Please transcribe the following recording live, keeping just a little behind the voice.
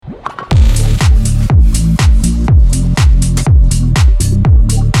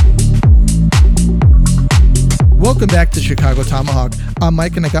Welcome back to Chicago Tomahawk. I'm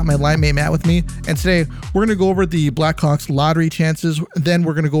Mike and I got my line mate Matt with me. And today we're going to go over the Blackhawks lottery chances. Then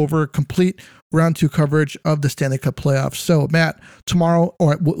we're going to go over complete round 2 coverage of the Stanley Cup playoffs. So Matt, tomorrow,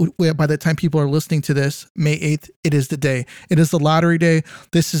 or by the time people are listening to this, May 8th, it is the day. It is the lottery day.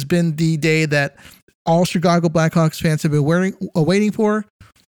 This has been the day that all Chicago Blackhawks fans have been waiting for.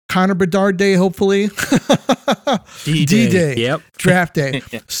 Connor Bedard Day, hopefully. D-Day. Yep. Draft Day.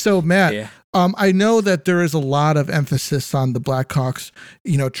 So Matt, I know that there is a lot of emphasis on the Blackhawks,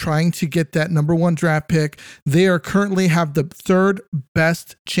 trying to get that number 1 draft pick. They are currently have the 3rd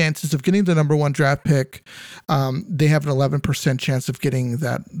best chances of getting the number 1 draft pick. They have an 11% chance of getting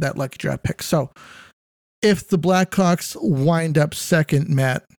that lucky draft pick. So if the Blackhawks wind up 2nd,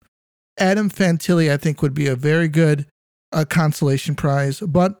 Matt, Adam Fantilli, I think, would be a very good consolation prize,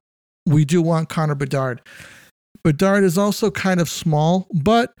 but we do want Connor Bedard. Bedard is also kind of small,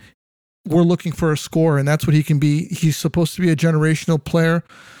 but we're looking for a scorer, and that's what he can be. He's supposed to be a generational player.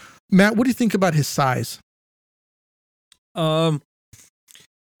 Matt, what do you think about his size? I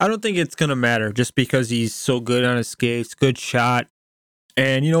don't think it's gonna matter just because he's so good on his skates, good shot,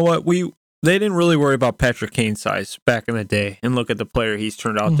 and you know what? They didn't really worry about Patrick Kane's size back in the day, and look at the player he's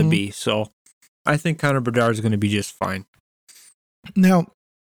turned out to be. So I think Connor Bedard is going to be just fine. Now,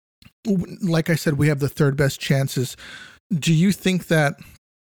 like I said, we have the 3rd best chances. Do you think that,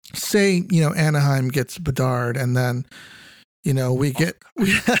 say, Anaheim gets Bedard, and then, we get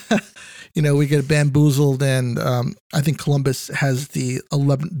bamboozled, and I think Columbus has the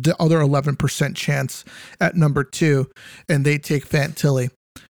other 11% chance at number 2, and they take Fantilli.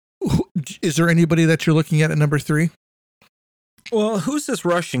 Is there anybody that you're looking at number 3? Well, who's this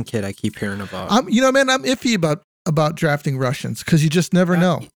Russian kid I keep hearing about? I'm iffy about drafting Russians because you just never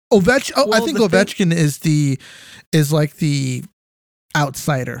know. I think Ovechkin is like the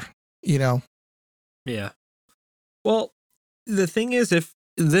outsider, Yeah. Well, the thing is, if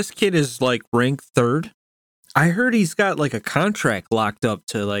this kid is like ranked 3rd, I heard he's got like a contract locked up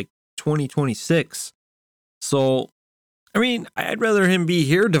to like 2026. So, I mean, I'd rather him be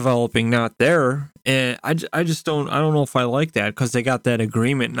here developing, not there. And I don't know if I like that because they got that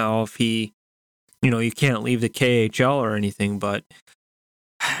agreement now. If he, you can't leave the KHL or anything. But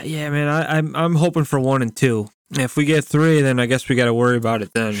yeah, man, I'm hoping for 1 and 2. If we get 3, then I guess we got to worry about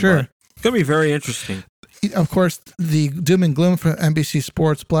it then. Sure, but it's gonna be very interesting. Of course, the doom and gloom for NBC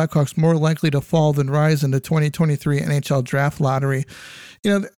Sports: Blackhawks more likely to fall than rise in the 2023 NHL Draft Lottery.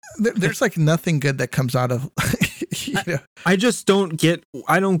 There's like nothing good that comes out of. I just don't get.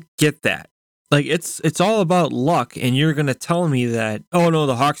 I don't get that. Like it's all about luck, and you're gonna tell me that? Oh no,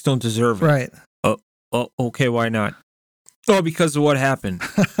 the Hawks don't deserve it. Right. Oh, okay. Why not? Oh, because of what happened.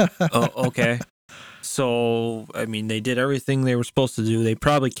 Oh, okay. So I mean, they did everything they were supposed to do. They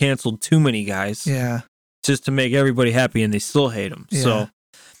probably canceled too many guys. Yeah. Just to make everybody happy, and they still hate them. Yeah. So,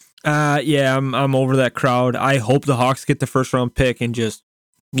 I'm over that crowd. I hope the Hawks get the 1st round pick and just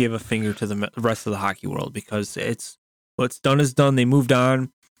give a finger to the rest of the hockey world because what's done is done. They moved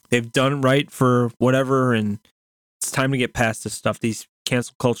on. They've done right for whatever, and it's time to get past this stuff. These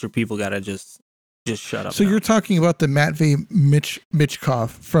cancel culture people gotta just shut up. So now. You're talking about the Matvey Michkov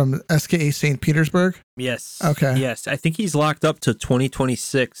from SKA St. Petersburg? Yes. Okay. Yes, I think he's locked up to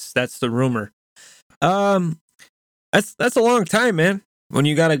 2026. That's the rumor. That's a long time, man. When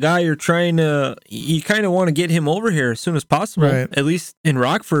you got a guy you kind of want to get him over here as soon as possible, right. At least in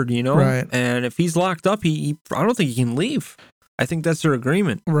Rockford, Right. And if he's locked up, I don't think he can leave. I think that's their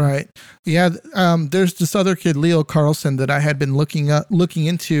agreement. Right. Yeah. There's this other kid, Leo Carlson, that I had been looking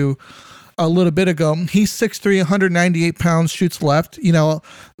into a little bit ago. He's 6'3", 198 pounds, shoots left.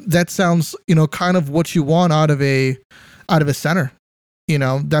 That sounds, kind of what you want out of a center.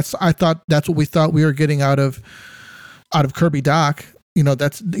 I thought that's what we thought we were getting out of Kirby Dach.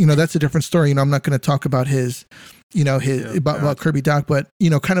 That's a different story. I'm not going to talk about about Kirby Dach, but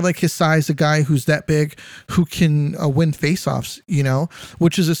kind of like his size, a guy who's that big, who can win faceoffs,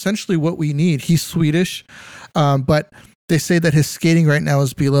 which is essentially what we need. He's Swedish, but they say that his skating right now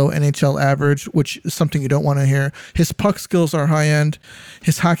is below NHL average, which is something you don't want to hear. His puck skills are high end,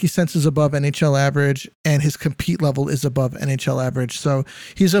 his hockey sense is above NHL average, and his compete level is above NHL average. So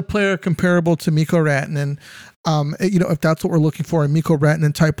he's a player comparable to Mikko Rantanen. If that's what we're looking for, a Mikko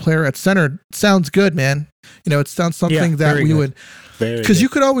Rantanen type player at center, sounds good, man. It sounds something that we would, because you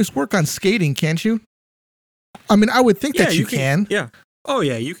could always work on skating, can't you? I mean, I would think that you can. Yeah. Oh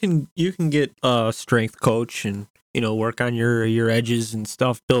yeah, you can get a strength coach and work on your edges and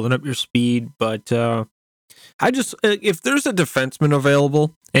stuff, building up your speed. But if there's a defenseman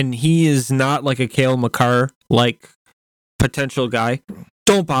available and he is not like a Cale Makar like potential guy,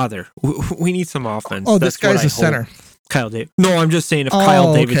 don't bother. We need some offense. Oh, this guy's a center. Kyle Davidson. No, I'm just saying if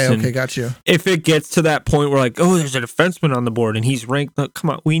Kyle Davidson. Okay, got you. If it gets to that point where like, oh, there's a defenseman on the board and he's ranked. Come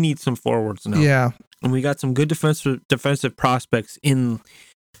on, we need some forwards now. Yeah, and we got some good defensive prospects from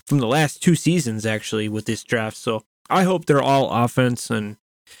the last 2 seasons actually with this draft. So I hope they're all offense and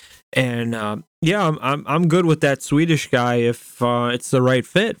yeah, I'm good with that Swedish guy if it's the right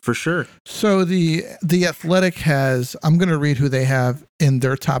fit for sure. So the Athletic has. I'm going to read who they have in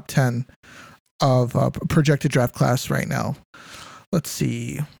their top 10 of projected draft class right now. Let's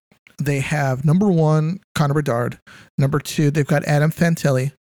see. They have number 1 Connor Bedard. Number 2 they've got Adam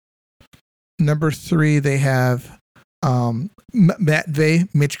Fantilli. Number 3 they have Matvey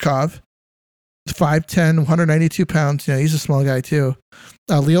Michkov. 5'10", 192 pounds. Yeah, he's a small guy too.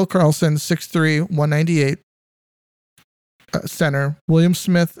 Leo Carlson, 6'3", 198. Center. William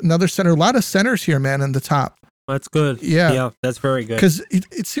Smith, another center. A lot of centers here, man, in the top. That's good. Yeah, that's very good. Because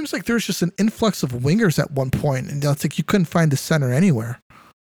it seems like there's just an influx of wingers at one point, and it's like you couldn't find a center anywhere.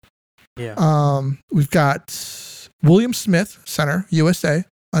 Yeah. We've got William Smith, center, USA,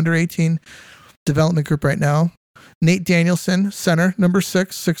 under 18 development group right now. Nate Danielson, center, number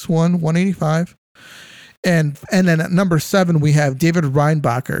 6, 6'1", 185. And then at number 7, we have David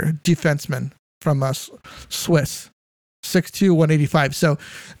Reinbacher, defenseman from Swiss, 6'2", 185. So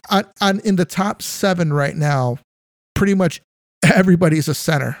in the top 7 right now, pretty much everybody's a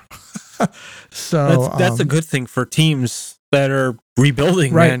center. So that's a good thing for teams that are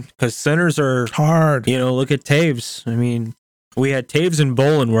rebuilding, right? Man, because centers are hard. Look at Taves. I mean, we had Taves and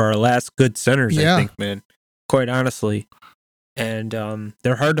Bolin were our last good centers, I think, man. Quite honestly. And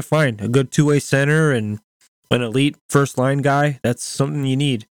they're hard to find. A good 2-way center and an elite first line guy, that's something you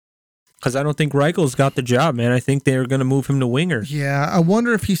need. Because I don't think Reichel's got the job, man. I think they're going to move him to winger. Yeah, I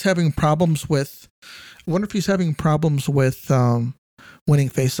wonder if he's having problems with winning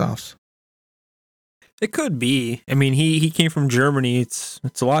faceoffs. It could be. I mean, he came from Germany. It's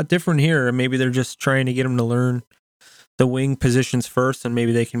a lot different here. Maybe they're just trying to get him to learn the wing positions first, and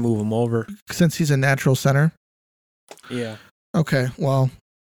maybe they can move him over. Since he's a natural center? Yeah. Okay, well,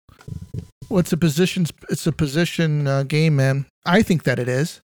 it's a position game, man. I think that it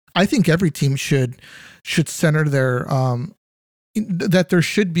is. I think every team should center their that there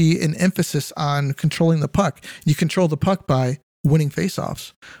should be an emphasis on controlling the puck. You control the puck by winning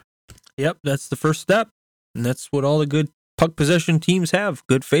faceoffs. Yep, that's the first step. And that's what all the good puck possession teams have.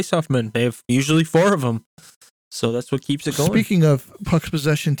 Good faceoff men. They have usually 4 of them. So that's what keeps it going. Speaking of puck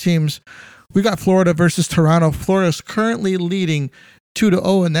possession teams, we got Florida versus Toronto. Florida is currently leading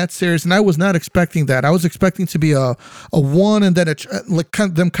 2-0 in that series, and I was not expecting that. I was expecting to be a 1 and then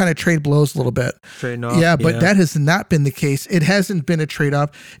them kind of trade blows a little bit. Trading off. Yeah, but that has not been the case. It hasn't been a trade off.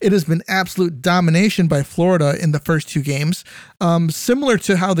 It has been absolute domination by Florida in the first 2 games, similar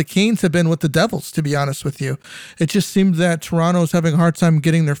to how the Canes have been with the Devils, to be honest with you. It just seems that Toronto is having a hard time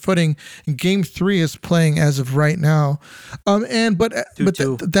getting their footing. Game 3 is playing as of right now.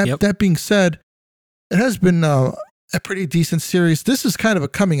 That being said, it has been a pretty decent series. This is kind of a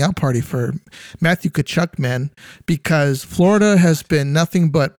coming out party for Matthew Tkachuk, man, because Florida has been nothing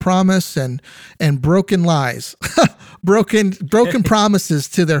but promise and broken lies, broken promises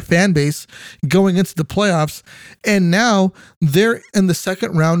to their fan base going into the playoffs. And now they're in the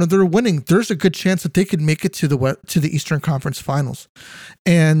second round and they're winning. There's a good chance that they could make it to the Eastern Conference Finals.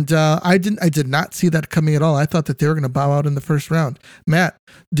 And I did not see that coming at all. I thought that they were going to bow out in the first round. Matt,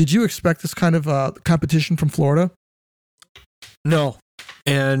 did you expect this kind of competition from Florida? No.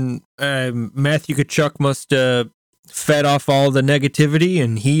 And Matthew Tkachuk must fed off all the negativity,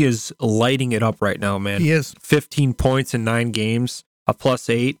 and he is lighting it up right now, man. He is. 15 points in 9 games, a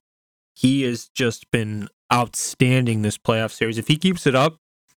 +8. He has just been outstanding this playoff series. If he keeps it up,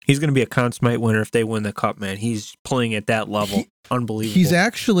 he's going to be a Conn Smythe winner if they win the Cup, man. He's playing at that level. Unbelievable. He's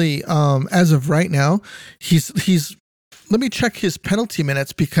actually, as of right now, he's let me check his penalty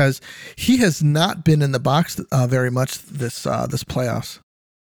minutes because he has not been in the box very much this playoffs.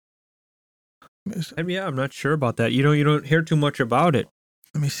 Yeah, I'm not sure about that. You don't hear too much about it.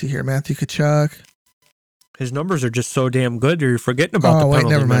 Let me see here. Matthew Tkachuk. His numbers are just so damn good. You're forgetting about the penalty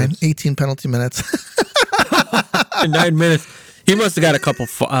never mind. minutes. 18 penalty minutes. In 9 minutes. He must have got a couple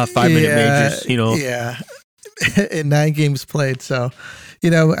 5-minute majors, Yeah. In 9 games played. So,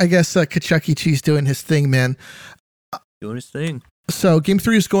 I guess Tkachuk Cheese doing his thing, man. Doing his thing. So game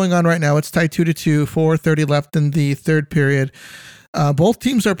 3 is going on right now. It's tied 2-2, 4:30 left in the third period. Both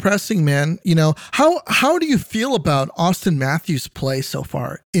teams are pressing, man. How do you feel about Austin Matthews' play so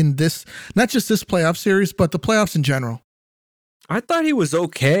far in this, not just this playoff series, but the playoffs in general? I thought he was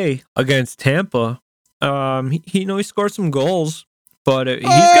okay against Tampa. He scored some goals, but he's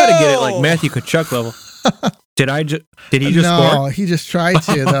got to get it like Matthew Tkachuk level. Did he just score? No, he just tried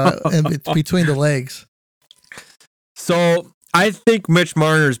to between the legs. So I think Mitch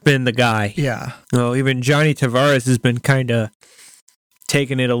Marner's been the guy. Yeah. Even Johnny Tavares has been kind of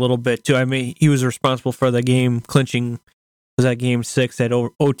taking it a little bit too. I mean, he was responsible for the game clinching. Was that game 6 at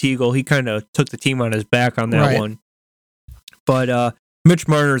OT goal? He kind of took the team on his back on that one. But Mitch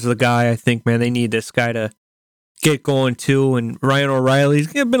Marner's the guy. I think, man, they need this guy to get going too. And Ryan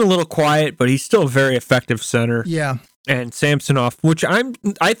O'Reilly's been a little quiet, but he's still a very effective center. Yeah. And Samsonov, which I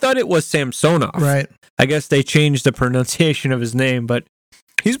thought it was Samsonov. Right. I guess they changed the pronunciation of his name, but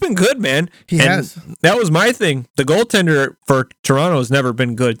he's been good, man. He has. That was my thing. The goaltender for Toronto has never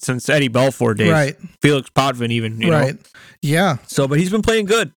been good since Eddie Belfour days. Right. Felix Potvin even, you know. Yeah. So, but he's been playing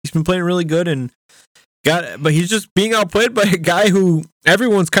good. He's been playing really good but he's just being outplayed by a guy who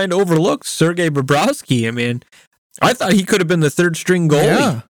everyone's kind of overlooked, Sergei Bobrovsky. I mean, I thought he could have been the third string goalie.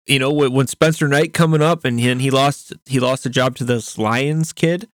 Yeah. You know, when Spencer Knight coming up and he lost the job to this Lions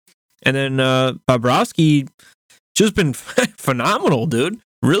kid. And then Bobrovsky just been phenomenal, dude.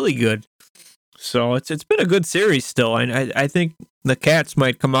 Really good. So it's been a good series still. I think the Cats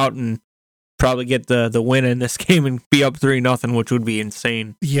might come out and probably get the win in this game and be up 3-0, which would be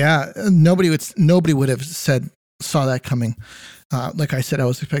insane. Yeah, nobody would have saw that coming. Like I said, I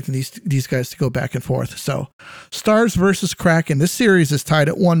was expecting these guys to go back and forth. So, Stars versus Kraken. This series is tied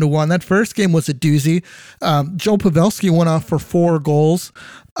at 1-1. That first game was a doozy. Joe Pavelski went off for 4 goals.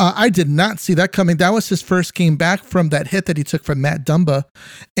 I did not see that coming. That was his first game back from that hit that he took from Matt Dumba,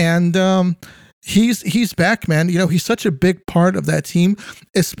 and he's back, man. You know, he's such a big part of that team,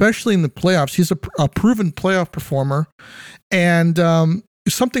 especially in the playoffs. He's a proven playoff performer, and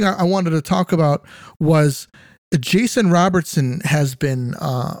something I wanted to talk about was Jason Robertson has been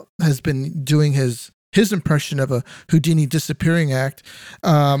doing his impression of a Houdini disappearing act.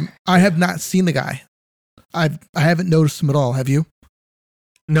 I have not seen the guy. I haven't noticed him at all. Have you?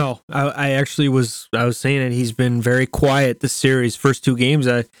 No, I actually was saying it. He's been very quiet this series. First 2 games,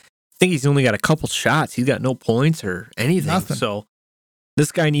 I think he's only got a couple shots. He's got no points or anything. Nothing. So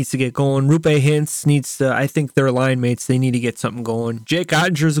this guy needs to get going. Rupe Hintz needs to. I think their line mates, they need to get something going. Jake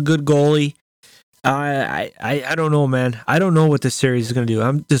Ottinger's a good goalie. I don't know, man. I don't know what this series is going to do.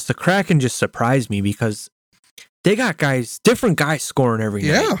 The Kraken just surprised me because they got different guys scoring every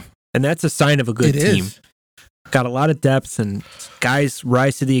night. And that's a sign of a good team. Got a lot of depth and guys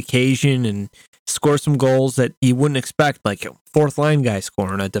rise to the occasion and score some goals that you wouldn't expect, like a fourth line guy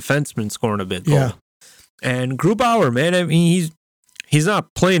scoring, a defenseman scoring a big goal. Yeah. And Grubauer, man, I mean, he's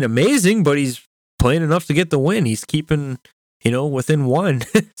not playing amazing, but he's playing enough to get the win. He's keeping, within 1.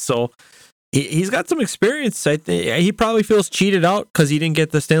 So he's got some experience. I think he probably feels cheated out because he didn't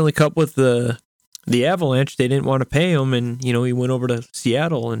get the Stanley Cup with the Avalanche. They didn't want to pay him, and he went over to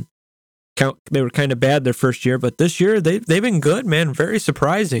Seattle, and they were kind of bad their first year, but this year they've been good, man. Very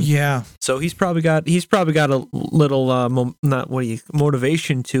surprising. Yeah. So he's probably got a little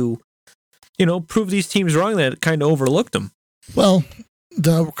motivation to prove these teams wrong that kind of overlooked them. Well,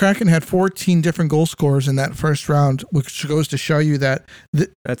 the Kraken had 14 different goal scorers in that first round, which goes to show you that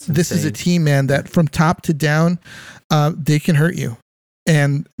this is a team, man, that from top to down, they can hurt you.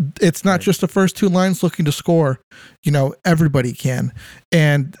 And it's not just the first 2 lines looking to score, everybody can.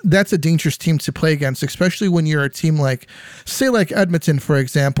 And that's a dangerous team to play against, especially when you're a team like Edmonton, for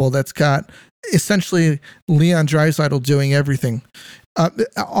example, that's got essentially Leon Draisaitl doing everything,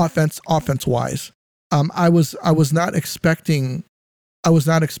 offense wise. I was not expecting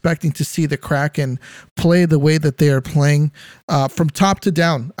to see the Kraken play the way that they are playing from top to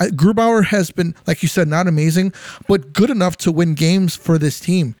down. Grubauer has been, like you said, not amazing, but good enough to win games for this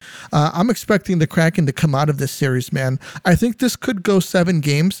team. I'm expecting the Kraken to come out of this series, man. I think this could go 7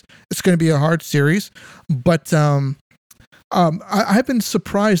 games. It's going to be a hard series, but I've been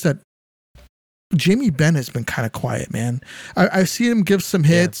surprised that Jamie Benn has been kind of quiet, man. I've seen him give some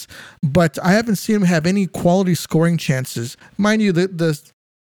hits, but I haven't seen him have any quality scoring chances. Mind you, it's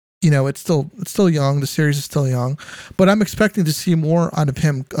still young. The series is still young, but I'm expecting to see more out of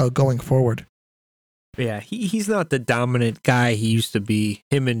him going forward. Yeah, he's not the dominant guy he used to be.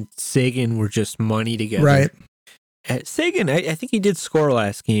 Him and Sagan were just money together. Right. Sagan, I think he did score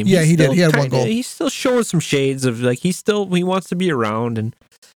last game. Yeah, he did. He had 1 goal. He's still showing some shades of he wants to be around, and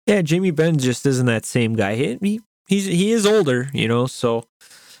yeah, Jamie Benn just isn't that same guy. He is older, so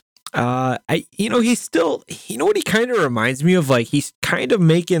he's still, what he kind of reminds me of, like he's kind of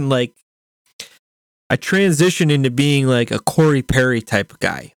making like a transition into being like a Corey Perry type of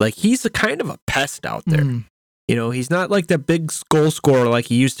guy. Like he's a kind of a pest out there. He's not like that big goal scorer like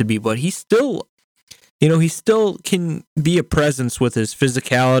he used to be, but he's still he still can be a presence with his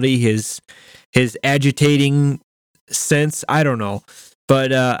physicality, his agitating sense. I don't know,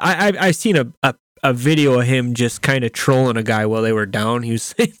 but I've seen a video of him just kind of trolling a guy while they were down. He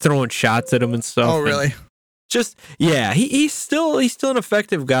was throwing shots at him and stuff. Oh, really? Just he's still an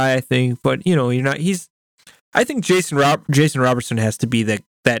effective guy, I think. But you're not. I think Jason Robertson has to be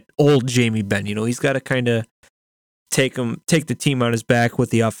that old Jamie Benn. He's got to kind of take the team on his back with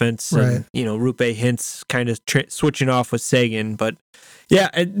the offense, right. And Rupe Hintz kind of switching off with Sagan. But yeah,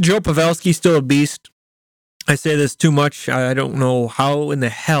 Joe Pavelski's still a beast. I say this too much. I don't know how in the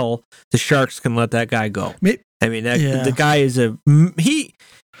hell the Sharks can let that guy go. I mean, the guy is he's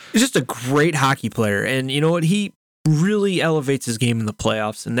just a great hockey player, and you know what? He really elevates his game in the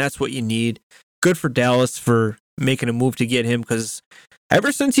playoffs, and that's what you need. Good for Dallas for making a move to get him, because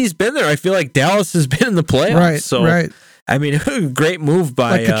ever since he's been there, I feel like Dallas has been in the playoffs. Right, so, right. I mean, great move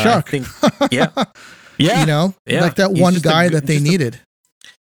by Kachuk. Yeah. Like that one guy that they needed.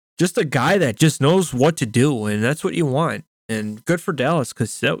 Just a guy that just knows what to do, and that's what you want. And good for Dallas,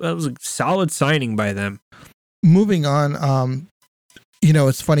 because that was a solid signing by them. Moving on,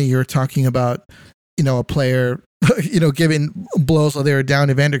 it's funny you were talking about, a player, giving blows while they were down.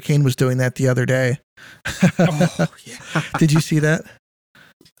 Evander Kane was doing that the other day. Oh, yeah. Did you see that?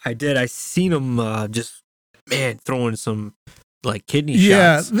 I did. I seen him throwing some like kidney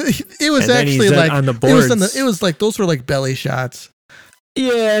shots. Yeah, it was actually like on the boards. It was like those were like belly shots.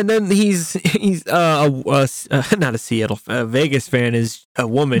 Yeah, and then he's not a Vegas fan, is a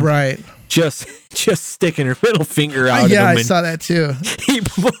woman, right? Just sticking her middle finger out. Yeah, at him, I saw that too. He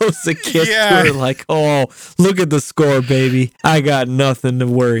blows a kiss to her like, "Oh, look at the score, baby. I got nothing to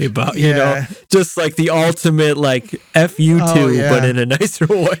worry about." Just like the ultimate like "F you too," but in a nicer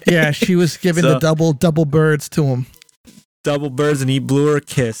way. Yeah, she was giving the double birds to him. Double birds, and he blew her a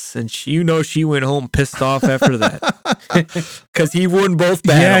kiss, and she went home pissed off after that because he won both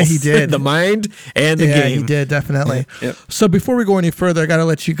battles. Yeah, he did. The mind and the game. Yeah, he did, definitely. Yep. So before we go any further, I got to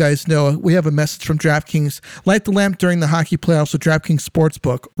let you guys know we have a message from DraftKings. Light the lamp during the hockey playoffs with DraftKings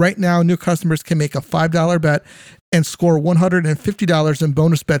Sportsbook. Right now, new customers can make a $5 bet and score $150 in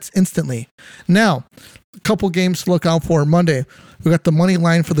bonus bets instantly. Now, a couple games to look out for. Monday, we got the money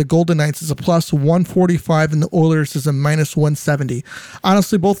line for the Golden Knights is a plus 145 and the Oilers is a minus 170.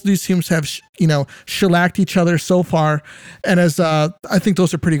 Honestly, both of these teams have, shellacked each other so far. And I think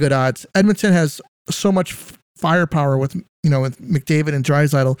those are pretty good odds. Edmonton has so much firepower with McDavid and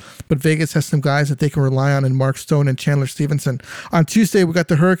Draisaitl, but Vegas has some guys that they can rely on in Mark Stone and Chandler Stevenson. On Tuesday, we got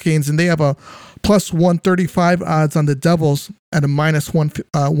the Hurricanes, and they have a plus 135 odds on the Devils at a minus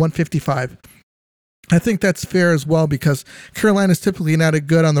 155. I think that's fair as well because Carolina's typically not a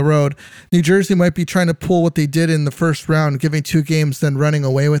good on the road. New Jersey might be trying to pull what they did in the first round, giving 2 games, then running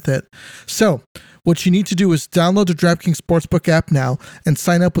away with it. So what you need to do is download the DraftKings Sportsbook app now and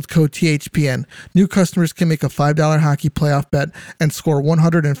sign up with code THPN. New customers can make a $5 hockey playoff bet and score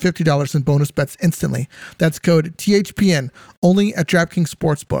 $150 in bonus bets instantly. That's code THPN only at DraftKings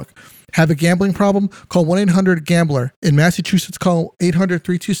Sportsbook. Have a gambling problem? Call 1-800-GAMBLER. In Massachusetts, call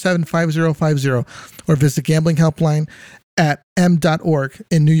 800-327-5050 or visit gambling helpline at m.org.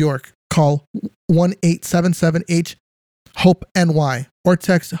 In New York, call 1-877-HOPE-NY or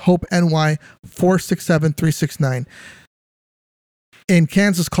text HOPE-NY 467-369. In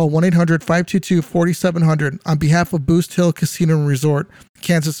Kansas, call 1-800-522-4700 on behalf of Boost Hill Casino and Resort.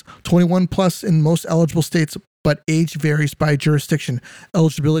 Kansas, 21 plus in most eligible states, but age varies by jurisdiction.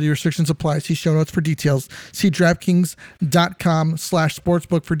 Eligibility restrictions apply. See show notes for details. See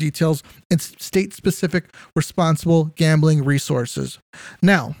DraftKings.com/sportsbook for details and state-specific responsible gambling resources.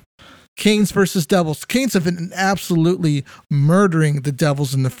 Now, Canes versus Devils. Canes have been absolutely murdering the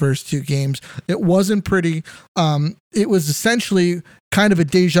Devils in the first 2 games. It wasn't pretty. It was essentially kind of a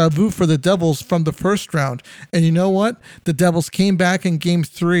deja vu for the Devils from the first round. And you know what? The Devils came back in game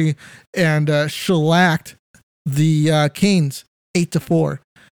 3 and shellacked the Canes 8-4.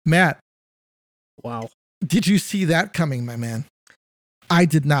 Matt. Wow. Did you see that coming, my man? I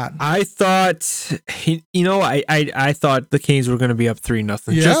did not. I thought, I thought the Canes were going to be up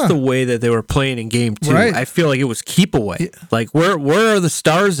 3-0. Yeah. Just the way that they were playing in game 2. Right. I feel like it was keep away. Yeah. Like, where are the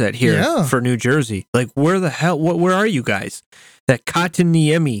stars at here for New Jersey? Like, where the hell, where are you guys? That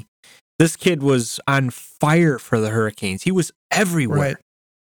Kotkaniemi, this kid was on fire for the Hurricanes. He was everywhere. Right.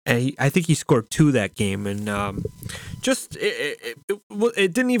 And I think he scored 2 that game, and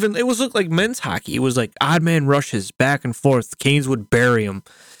it didn't even. It was looked like men's hockey. It was like odd man rushes back and forth. The Canes would bury them.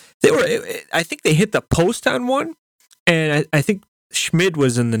 They were. I think they hit the post on one, and I think Schmid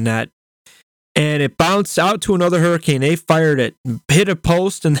was in the net. and it bounced out to another Hurricane. They fired it, hit a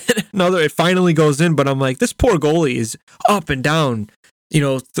post, and then another. It finally goes in, but I'm like, this poor goalie is up and down,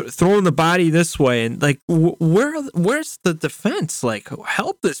 throwing the body this way, and like, where's the defense? Like,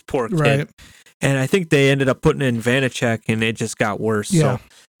 help this poor kid. Right. And I think they ended up putting in Vanacek, and it just got worse. Yeah. So,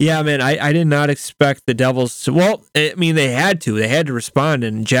 yeah, man, I did not expect the Devils to. Well, I mean, they had to respond,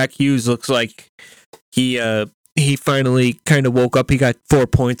 and Jack Hughes looks like he finally kind of woke up. He got 4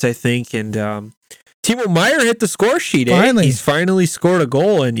 points, I think, and Timo Meier hit the score sheet. Finally. He's finally scored a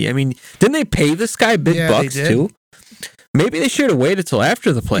goal, and I mean, didn't they pay this guy big bucks too? Maybe they should have waited till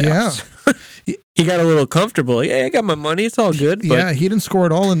after the playoffs. Yeah. He got a little comfortable. Yeah, I got my money. It's all good. But yeah, he didn't score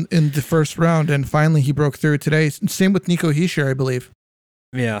at all in the first round, and finally he broke through today. Same with Nico Hischier, I believe.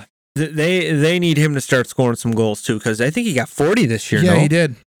 Yeah, they need him to start scoring some goals too, because I think he got 40 this year. Yeah, he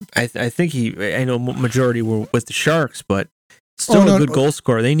did. I think I know majority were with the Sharks, but still a good goal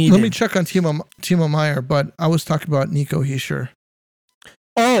scorer. They need. Let me check on Timo Meier, but I was talking about Nico Hischier.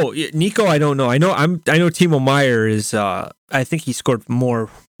 Oh, Nico, I don't know. I know Timo Meier is. I think he scored more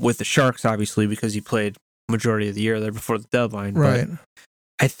with the Sharks, obviously, because he played majority of the year there before the deadline. Right. But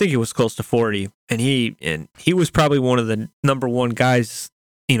I think it was close to 40, and he was probably one of the number one guys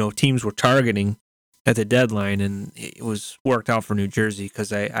teams were targeting at the deadline, and it was worked out for New Jersey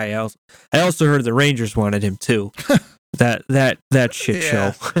because I also heard the Rangers wanted him too. that shit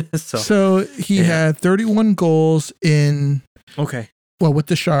show. So he had 31 goals in. Okay. Well, with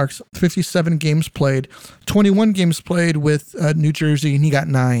the Sharks, 57 games played, 21 games played with New Jersey, and he got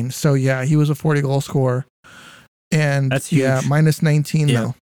 9. So, yeah, he was a 40-goal scorer. And, that's huge. Yeah, minus 19,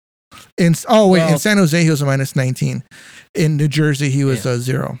 though. In San Jose, he was a minus 19. In New Jersey, he was a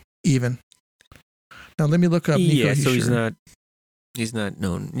 0, even. Now, let me look up Nico Hischier. So he's not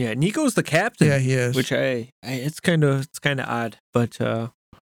known. Yeah, Nico's the captain. Yeah, he is. Which it's kind of odd, but...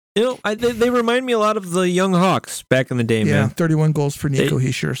 they remind me a lot of the Young Hawks back in the day, man. Yeah, 31 goals for Nico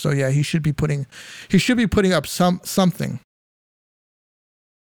Hischier. So yeah, he should be putting up something.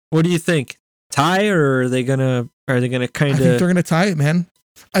 What do you think? Tie, or are they gonna kind of? I think they're gonna tie it, man.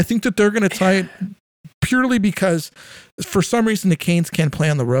 I think that they're gonna tie it purely because for some reason the Canes can't play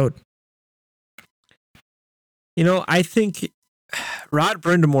on the road. I think Rod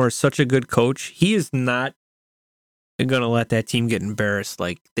Brindamore is such a good coach. He is not going to let that team get embarrassed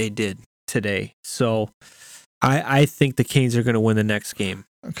like they did today. So I think the Canes are going to win the next game.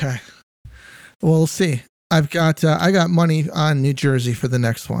 Okay. Well, we'll see. I got money on New Jersey for the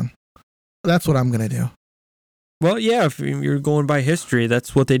next one. That's what I'm going to do. Well, yeah, if you're going by history,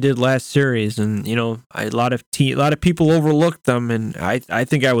 that's what they did last series, and a lot of people overlooked them, and I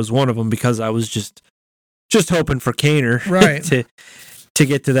think I was one of them because I was just hoping for Kaner, right, to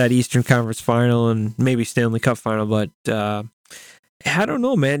get to that Eastern Conference final and maybe Stanley Cup final, but I don't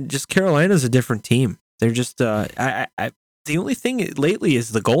know, man. Just Carolina's a different team. They're just the only thing lately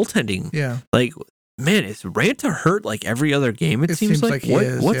is the goaltending. Yeah, like, man, is Ranta hurt like every other game? It seems like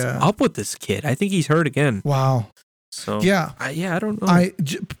what's up with this kid? I think he's hurt again. Wow. So yeah, I don't know.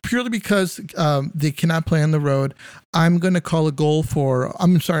 Purely because they cannot play on the road. I'm going to call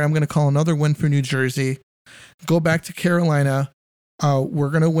I'm going to call another win for New Jersey. Go back to Carolina. We're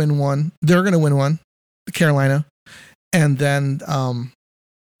going to win one. They're going to win one, Carolina. And then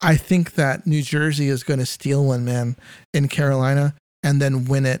I think that New Jersey is going to steal one, man, in Carolina and then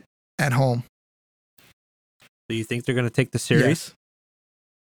win it at home. So you think they're going to take the series? Yes.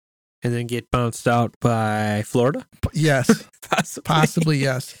 And then get bounced out by Florida? Yes. Possibly,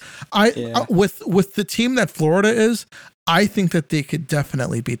 yes. With the team that Florida is, I think that they could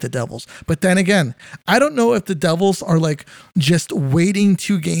definitely beat the Devils. But then again, I don't know if the Devils are like just waiting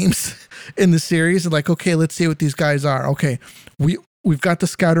 2 games in the series and like, okay, let's see what these guys are. Okay, we've got the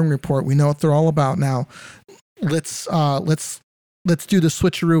scouting report. We know what they're all about now. Let's do the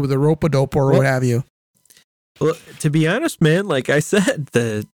switcheroo with the rope-a-dope or what have you. Well, to be honest, man, like I said,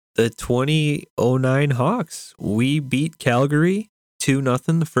 the 2009 Hawks, we beat Calgary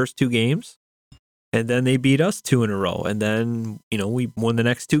 2-0 the first 2 games. And then they beat us 2 in a row. And then, we won the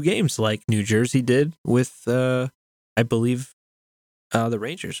next 2 games like New Jersey did with, I believe, the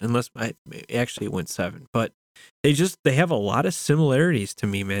Rangers. Unless it went 7. But they have a lot of similarities to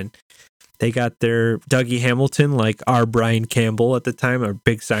me, man. They got their Dougie Hamilton, like our Brian Campbell at the time, our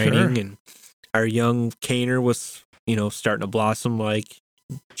big signing. Sure. And our young Kaner was, starting to blossom like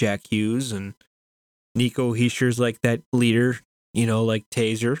Jack Hughes. And Nico Hischier's like that leader, like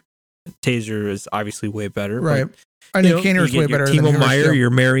Taser. Taser is obviously way better, right? I think Kaner's way better. Timo Meier,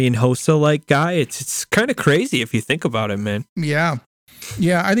 your Marian Hossa like guy. It's kind of crazy if you think about it, man. Yeah.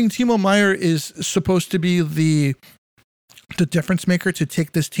 I think Timo Meier is supposed to be the the difference maker to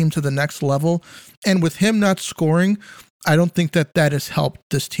take this team to the next level. And with him not scoring, I don't think that has helped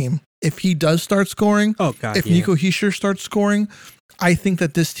this team. If he does start scoring, if Nico Hischier starts scoring, I think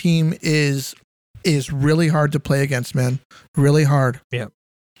that this team is really hard to play against, man. Really hard. Yeah.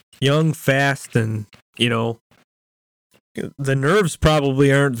 Young, fast, and, the nerves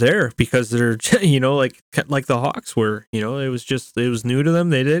probably aren't there because they're, like the Hawks were, it was new to them.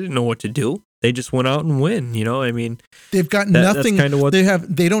 They didn't know what to do. They just went out and win, I mean. They've got nothing. That's kind of what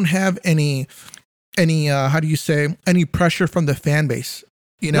they don't have any how do you say, any pressure from the fan base.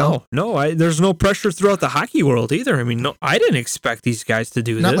 No, there's no pressure throughout the hockey world either. I mean, I didn't expect these guys to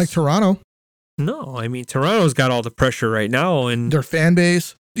do this. Not like Toronto. No, I mean, Toronto's got all the pressure right now, and their fan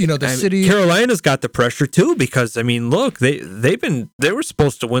base, city. Carolina's got the pressure too, because I mean, look, they were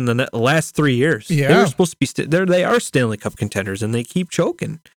supposed to win the last 3 years. Yeah, they were supposed to be they are Stanley Cup contenders, and they keep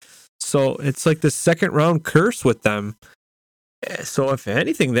choking. So it's like the second round curse with them. So if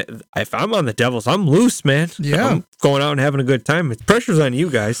anything, if I'm on the Devils, I'm loose, man. Yeah, I'm going out and having a good time. Pressure's on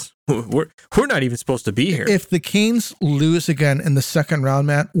you guys. We're not even supposed to be here. If the Canes lose again in the second round,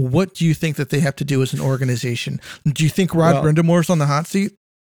 Matt, what do you think that they have to do as an organization? Do you think Rod Brindamore's on the hot seat?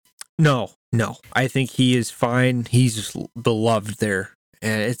 No. I think he is fine. He's beloved there,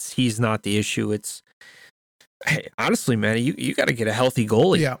 and he's not the issue. Honestly, man, you got to get a healthy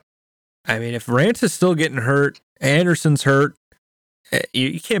goalie. Yeah. I mean, if Rance is still getting hurt, Anderson's hurt,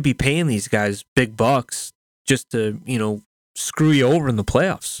 you can't be paying these guys big bucks just to, screw you over in the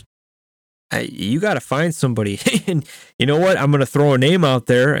playoffs. You got to find somebody. And you know what? I'm going to throw a name out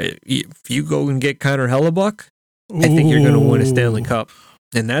there. If you go and get Connor Hellebuck, I think you're going to win a Stanley Cup.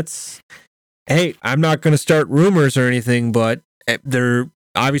 And I'm not going to start rumors or anything, but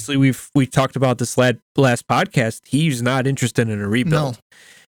obviously we talked about this last podcast. He's not interested in a rebuild. No.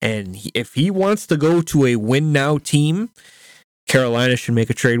 And if he wants to go to a win now team, Carolina should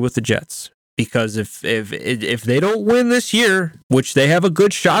make a trade with the Jets, because if they don't win this year, which they have a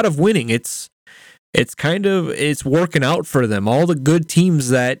good shot of winning, it's working out for them. All the good teams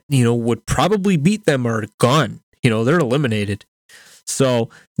that would probably beat them are gone. They're eliminated. So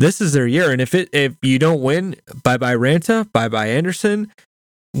this is their year, and if you don't win, bye Ranta, bye Anderson,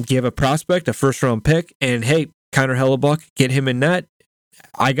 give a prospect a first round pick, and hey, Connor Hellebuck, get him in net.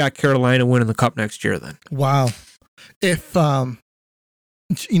 I got Carolina winning the cup next year then. Wow. If,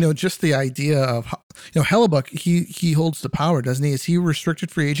 just the idea of, Hellebuck, he holds the power, doesn't he? Is he a restricted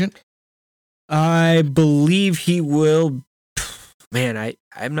free agent? I believe he will. Man,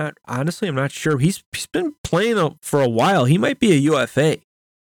 I'm not sure. He's been playing for a while. He might be a UFA.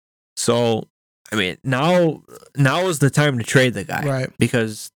 So, I mean, now is the time to trade the guy. Right.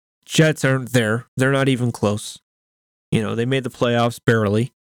 Because Jets aren't there. They're not even close. They made the playoffs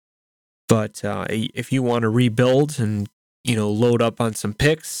barely, but if you want to rebuild and, load up on some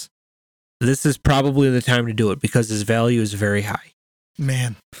picks, this is probably the time to do it because his value is very high.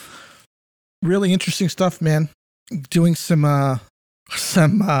 Man, really interesting stuff, man. Doing some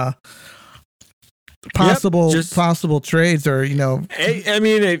possible trades, or I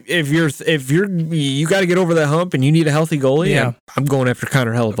mean, if you got to get over that hump and you need a healthy goalie, yeah. I'm going after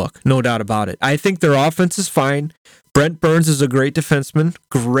Connor Hellebuck, no doubt about it. I think their offense is fine. Brent Burns is a great defenseman.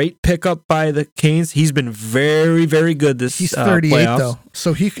 Great pickup by the Canes. He's been very, very good this. He's 38 playoffs. though,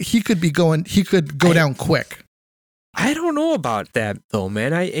 so he could be going. He could go down quick. I don't know about that though,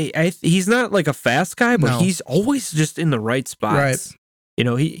 man. He's not like a fast guy, but he's always just in the right spots.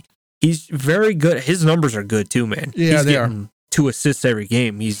 Right. He's very good. His numbers are good too, man. Yeah, he's they getting 2 assists every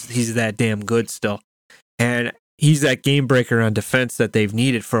game. He's that damn good still, and he's that game breaker on defense that they've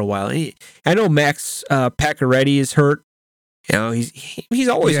needed for a while. I know Max Pacioretty is hurt. He's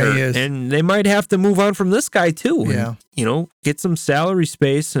always hurt, he is. And they might have to move on from this guy too. Yeah, and, get some salary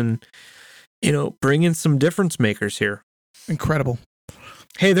space and bring in some difference makers here. Incredible.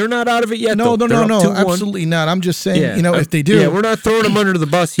 Hey, they're not out of it yet. No, though. absolutely not. I'm just saying, if they do, we're not throwing them under the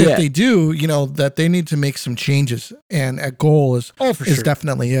bus yet. If they do, that they need to make some changes, and a goal is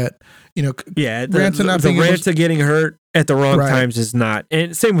definitely it. Ranta getting hurt at the wrong times is not,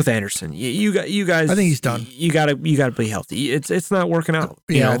 and same with Anderson. You guys. I think he's done. You gotta be healthy. It's not working out.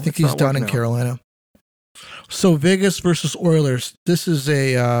 I think he's done in Carolina. So Vegas versus Oilers. This is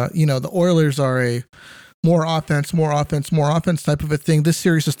the Oilers are a more offense type of a thing. This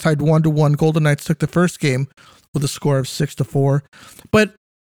series is tied 1-1. Golden Knights took the first game with a score of 6-4, but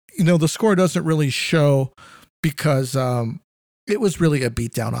the score doesn't really show because it was really a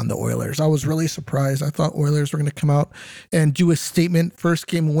beatdown on the Oilers. I was really surprised. I thought Oilers were going to come out and do a statement first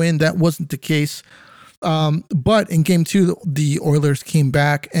game win. That wasn't the case. But in game 2, the Oilers came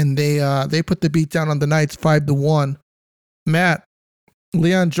back and they put the beat down on the Knights 5-1. Matt,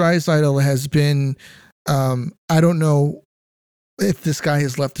 Leon Draisaitl has been, I don't know if this guy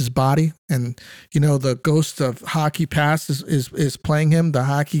has left his body, and the ghost of hockey past is playing him, the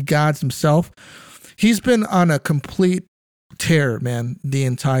hockey gods himself. He's been on a complete tear, man, the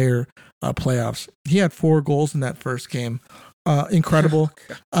entire playoffs. He had 4 goals in that first game. Incredible.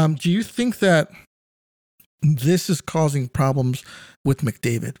 Do you think that this is causing problems with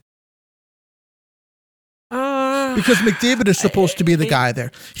McDavid? Because McDavid is supposed to be the guy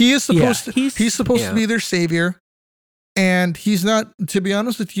there. He is supposed to. He's supposed to be their savior, and he's not. To be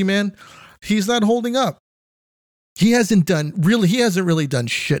honest with you, man, he's not holding up. He hasn't really done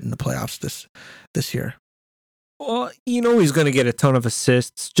shit in the playoffs this year. Well, he's going to get a ton of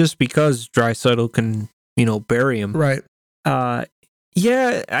assists just because Draisaitl can, bury him. Right.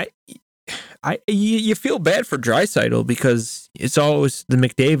 Yeah. You feel bad for Draisaitl because it's always the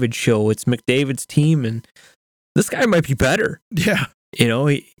McDavid show. It's McDavid's team, and this guy might be better. Yeah.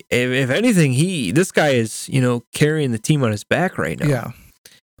 If anything, this guy is, carrying the team on his back right now. Yeah.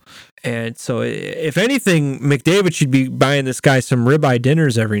 And so, if anything, McDavid should be buying this guy some ribeye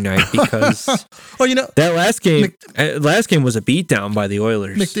dinners every night because that last game was a beatdown by the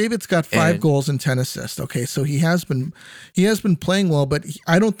Oilers. McDavid's got 5 goals and 10 assists. Okay, so he has been playing well, but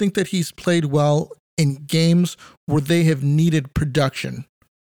I don't think that he's played well in games where they have needed production.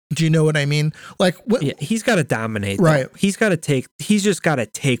 Do you know what I mean? He's got to dominate. Right. Though. He's just got to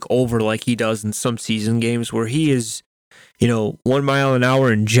take over like he does in some season games where he is, 1 mile an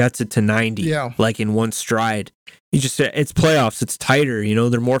hour and jets it to 90, like in one stride. It's playoffs. It's tighter.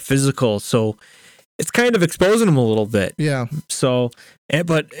 They're more physical. So it's kind of exposing him a little bit. Yeah. So,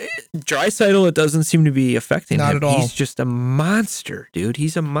 but Draisaitl, it doesn't seem to be affecting him. Not at all. He's just a monster, dude.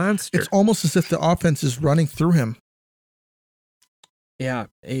 He's a monster. It's almost as if the offense is running through him. Yeah,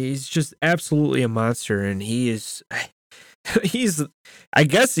 he's just absolutely a monster, and he's, I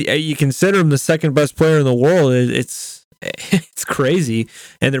guess you consider him the second best player in the world. It's crazy,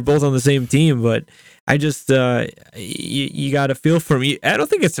 and they're both on the same team, but I just, you got to feel for him. I don't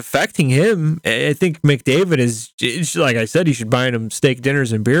think it's affecting him. I think McDavid is, like I said, he should buy him steak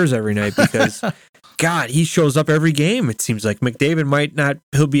dinners and beers every night because, God, he shows up every game. It seems like McDavid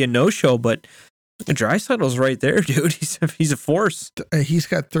he'll be a no-show, but Draisaitl's right there, dude. He's a force. He's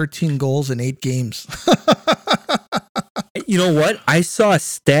got 13 goals in 8 games. You know what? I saw a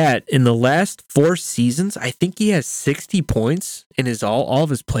stat in the last 4 seasons. I think he has 60 points in all of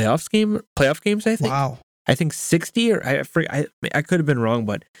his playoff games. I think. Wow. I think 60 or I could have been wrong,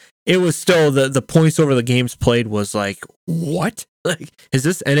 but it was still the points over the games played was like, what? Like, is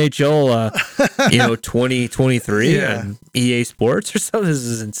this NHL 2023 on EA Sports or something? This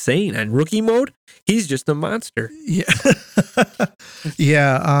is insane. And rookie mode, he's just a monster. Yeah.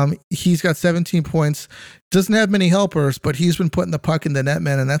 Yeah. He's got 17 points. Doesn't have many helpers, but he's been putting the puck in the net,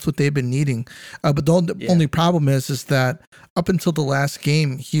 man, and that's what they've been needing. But the only problem is that up until the last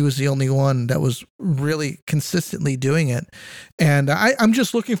game, he was the only one that was really consistently doing it. And I'm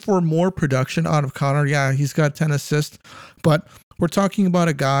just looking for more production out of Connor. Yeah, he's got 10 assists, but we're talking about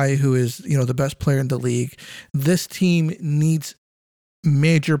a guy who is, the best player in the league. This team needs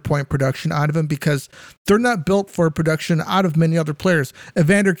major point production out of him because they're not built for production out of many other players.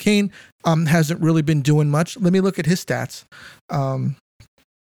 Evander Kane hasn't really been doing much. Let me look at his stats.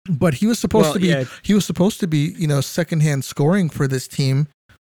 But he was supposed to be secondhand scoring for this team,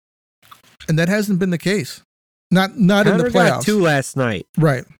 and that hasn't been the case. Not in the playoffs. Got 2 last night,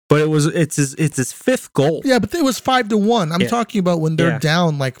 right? But it's his 5th goal. Yeah, but it was 5-1. I'm talking about when they're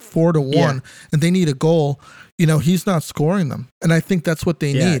down like 4-1 and they need a goal. He's not scoring them. And I think that's what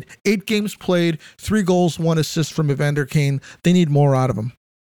they need. 8 games played, 3 goals, 1 assist from Evander Kane. They need more out of him.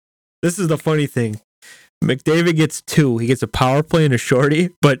 This is the funny thing. McDavid gets 2. He gets a power play and a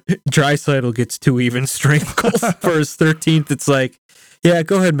shorty, but Draisaitl gets 2 even strength goals for his 13th. It's like, yeah,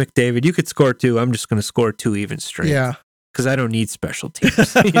 go ahead, McDavid. You could score 2. I'm just going to score 2 even strength. Yeah. Because I don't need special teams.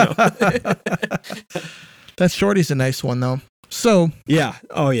 That shorty's a nice one, though. So yeah,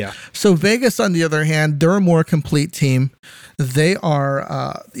 oh yeah. So Vegas, on the other hand, they're a more complete team. They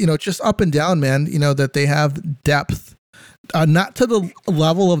are, just up and down, man. That they have depth, not to the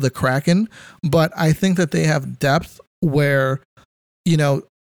level of the Kraken, but I think that they have depth where,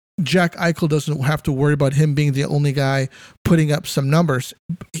 Jack Eichel doesn't have to worry about him being the only guy putting up some numbers.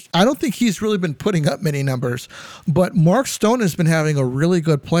 I don't think he's really been putting up many numbers, but Mark Stone has been having a really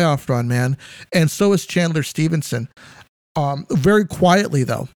good playoff run, man, and so is Chandler Stevenson. Very quietly,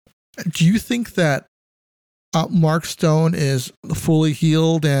 though. Do you think that Mark Stone is fully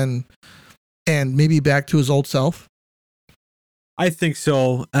healed and maybe back to his old self? I think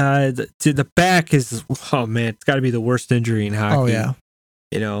so. To the back is, oh man, it's got to be the worst injury in hockey. Oh yeah.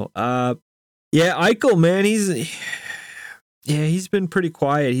 Yeah, Eichel, man, he's been pretty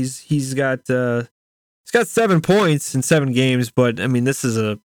quiet. He's got 7 points in 7 games, but I mean, this is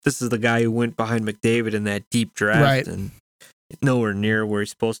the guy who went behind McDavid in that deep draft, Right. and nowhere near where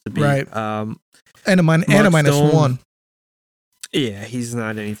he's supposed to be. Right. And a -1. Yeah, he's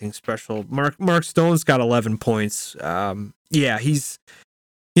not anything special. Mark Stone's got 11 points. Yeah, he's.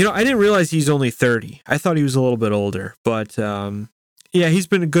 I didn't realize he's only 30. I thought he was a little bit older, but yeah, he's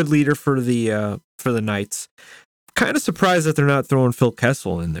been a good leader for the Knights. Kind of surprised that they're not throwing Phil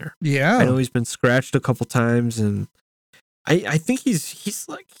Kessel in there. Yeah, I know he's been scratched a couple times, and I think he's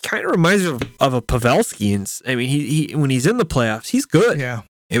like kind of reminds me of a Pavelski. And I mean, he when he's in the playoffs, he's good. Yeah,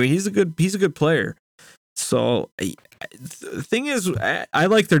 I mean, he's a good player. So the thing is, I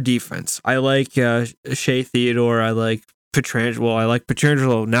like their defense. I like Shea Theodore. I like Pietrangelo. Well, I like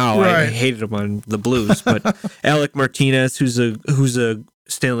Pietrangelo now. Right. I hated him on the Blues, but Alec Martinez, who's a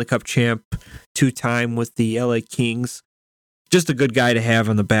Stanley Cup champ 2-time with the LA Kings, just a good guy to have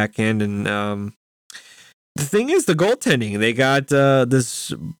on the back end. And the thing is, the goaltending. They got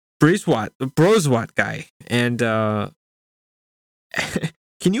this Broswat guy, and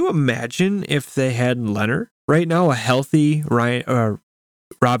can you imagine if they had Leonard right now, a healthy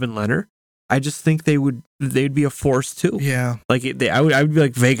Robin Leonard? I just think they'd be a force too. Yeah, like I would be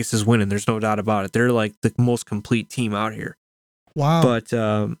like, Vegas is winning. There's no doubt about it. They're like the most complete team out here. Wow. But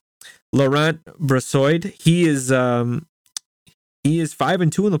Laurent Brossoit, he is 5-2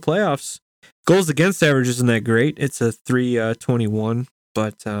 in the playoffs. Goals against average isn't that great. It's a 3.21.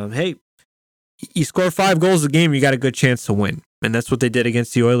 But hey, you score 5 goals a game, you got a good chance to win, and that's what they did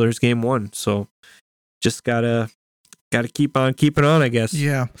against the Oilers game 1. So just gotta keep on keeping on, I guess.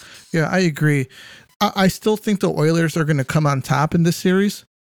 Yeah, I agree. I still think the Oilers are going to come on top in this series,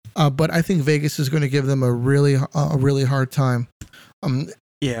 but I think Vegas is going to give them a really hard time.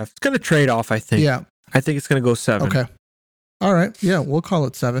 Yeah, it's going to trade off, I think. Yeah. I think it's going to go 7. Okay. All right. Yeah, we'll call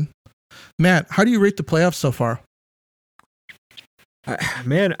it 7. Matt, how do you rate the playoffs so far?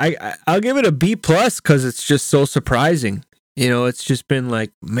 Man, I'll give it a B+ because it's just so surprising. It's just been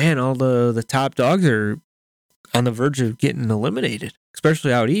like, man, all the top dogs are on the verge of getting eliminated,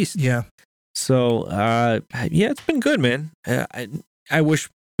 especially out east. Yeah. So, yeah, it's been good, man. I wish,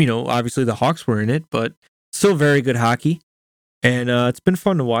 obviously the Hawks were in it, but still very good hockey. And it's been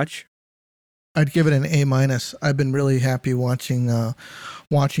fun to watch. I'd give it an A-. I've been really happy watching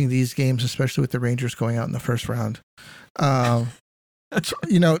these games, especially with the Rangers going out in the first round.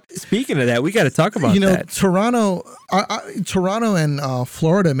 Speaking of that, we got to talk about that. Toronto and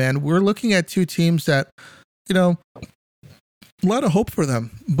Florida, man, we're looking at 2 teams that, a lot of hope for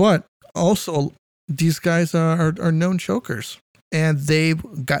them, but also these guys are known chokers, and they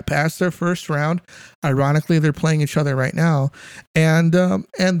got past their first round. Ironically, they're playing each other right now, and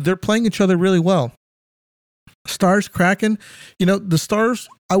they're playing each other really well. Stars, Kraken, the Stars,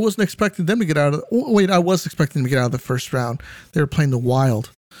 I wasn't expecting them to get out of. Wait, I was expecting them to get out of the first round. They were playing the Wild.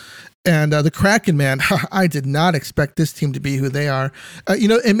 And the Kraken, man, I did not expect this team to be who they are.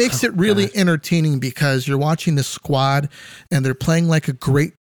 It makes it really entertaining because you're watching the squad and they're playing like a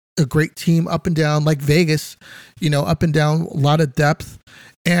great team up and down, like Vegas, up and down, a lot of depth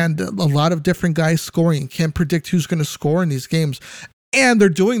and a lot of different guys scoring. You can't predict who's going to score in these games. And they're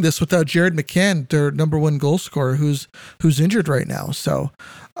doing this without Jared McCann, their number 1 goal scorer, who's injured right now. So,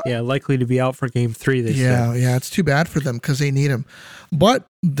 yeah, likely to be out for Game 3 this year. Yeah, it's too bad for them because they need him, but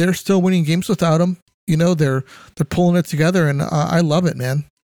they're still winning games without him. They're pulling it together, and I love it, man.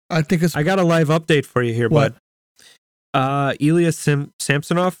 I think it's. I got a live update for you here, what? Bud. Ilya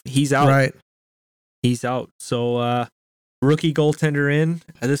Samsonov, he's out. Right, he's out. So, rookie goaltender in.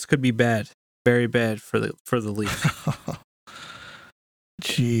 This could be bad, very bad for the Leafs.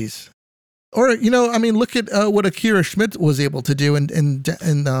 Jeez. Or, look at what Akira Schmidt was able to do in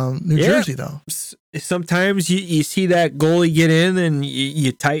New Jersey, though. Sometimes you see that goalie get in and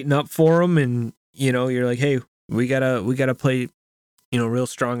you tighten up for him, and you're like, hey, we gotta play, real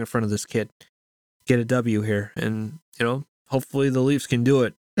strong in front of this kid, get a W here, and hopefully the Leafs can do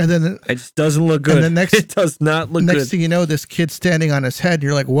it. And then it just doesn't look good. And it does not look good. Next thing you know, this kid's standing on his head, and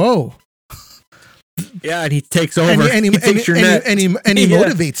you're like, whoa. Yeah, and he takes over. And he takes your net. And he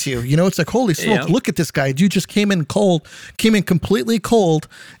motivates you. It's like, holy smoke, look at this guy. You just came in completely cold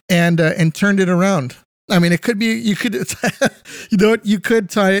and turned it around. I mean, it could be, you could, you could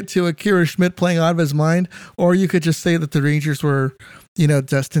tie it to Akira Schmidt playing out of his mind, or you could just say that the Rangers were,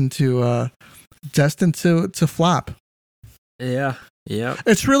 destined to flop. Yeah. Yeah.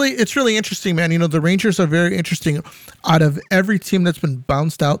 It's really interesting, man. You know, the Rangers are very interesting out of every team that's been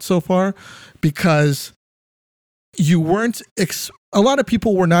bounced out so far, because you weren't a lot of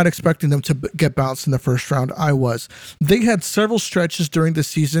people were not expecting them to get bounced in the first round. I was. They had several stretches during the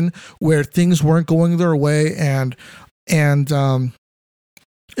season where things weren't going their way, and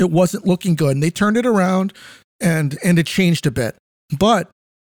it wasn't looking good, and they turned it around, and it changed a bit. But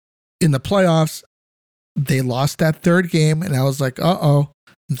in the playoffs, they lost that third game, and I was like,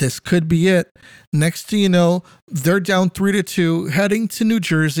 this could be it. Next thing you know, they're down 3-2, heading to New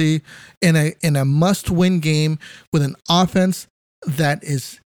Jersey in a must-win game with an offense that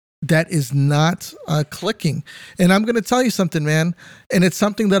is not clicking. And I'm going to tell you something, man, and it's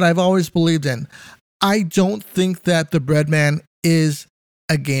something that I've always believed in. I don't think that the Breadman is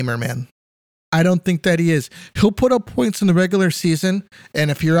a gamer, man. I don't think that he is. He'll put up points in the regular season,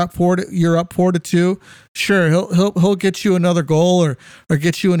 and if you're up 4-2, sure, he'll get you another goal or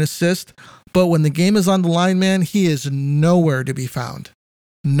get you an assist. But when the game is on the line, man, he is nowhere to be found.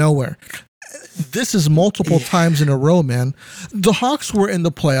 Nowhere. This is multiple times in a row, man. The Hawks were in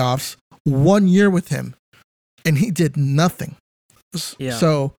the playoffs 1 year with him, and he did nothing. Yeah.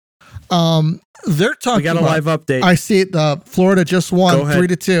 So, they're talking. We got a live update. I see it. Florida just won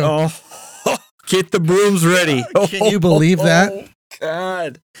 3-2. Oh. Get the brooms ready. Can you believe that? Oh,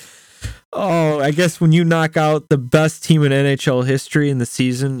 God. Oh, I guess when you knock out the best team in NHL history in the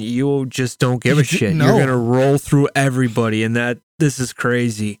season, you just don't give a shit. No. You're going to roll through everybody, and this is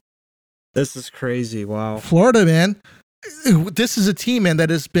crazy. This is crazy. Wow. Florida, man. This is a team, man, that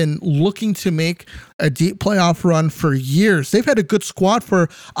has been looking to make a deep playoff run for years. They've had a good squad for,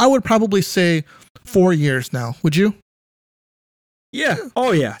 I would probably say, 4 years now. Would you? Yeah.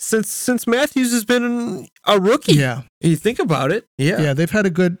 Oh, yeah. Since Matthews has been a rookie. Yeah. You think about it. Yeah. Yeah. They've had a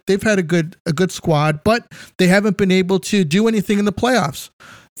good squad, but they haven't been able to do anything in the playoffs.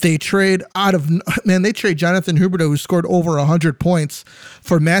 They trade Jonathan Huberdeau, who scored over 100 points,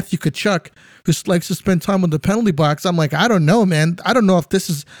 for Matthew Tkachuk, who likes to spend time on the penalty box. I'm like, I don't know, man. I don't know if this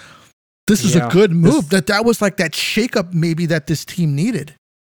is a good move. That was like that shakeup maybe that this team needed.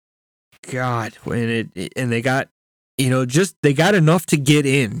 God, and they got, they got enough to get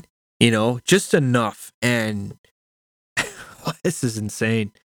in, just enough. And this is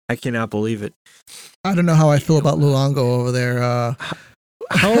insane. I cannot believe it. I don't know how I feel about Luongo over there.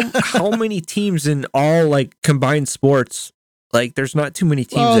 How many teams in all like combined sports? Like, there's not too many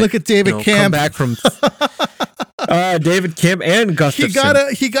teams. Oh, look at David Camp. Come back from David Camp and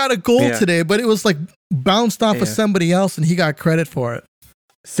Gustafsson. He got a goal today, but it was like bounced off of somebody else, and he got credit for it.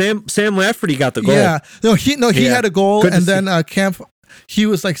 Sam Lafferty got the goal. Yeah, he had a goal, and then Camp, he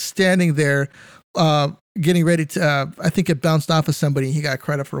was like standing there, getting ready to. I think it bounced off of somebody, and he got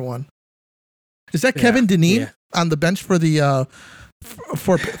credit for one. Is that Kevin Dineen on the bench for the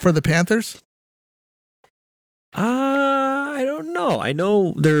for the Panthers? I don't know. I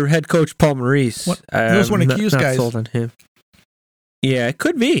know their head coach Paul Maurice. Those one of Q's guys. Sold on him. Yeah, it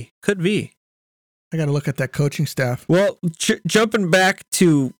could be. I got to look at that coaching staff. Well, jumping back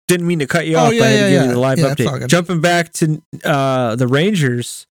to, didn't mean to cut you off. I had to give you the live update. Jumping back to the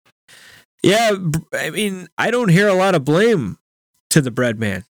Rangers. Yeah, I mean, I don't hear a lot of blame to the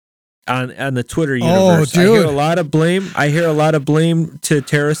Breadman on the Twitter universe. Oh, dude. I hear a lot of blame. To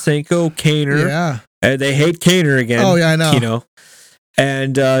Tarasenko, Kaner. Yeah. They hate Kaner again. Oh, yeah, I know.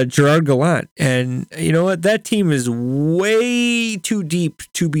 And Gerard Gallant. And you know what? That team is way too deep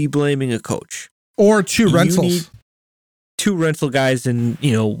to be blaming a coach. Or two rentals. You need two rental guys, and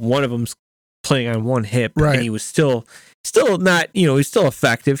one of them's playing on one hip, right? And he was still not, he's still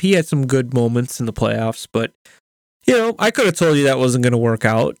effective. He had some good moments in the playoffs, but I could have told you that wasn't going to work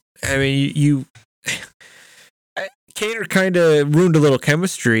out. I mean, Kaner kind of ruined a little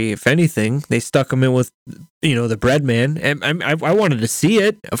chemistry. If anything, they stuck him in with the Breadman, and I wanted to see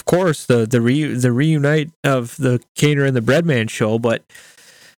it, of course, the reunite of the Kaner and the Breadman show, but.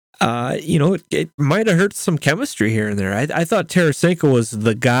 It might have hurt some chemistry here and there. I thought Tarasenko was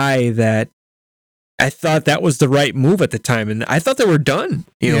the guy that I thought that was the right move at the time, and I thought they were done.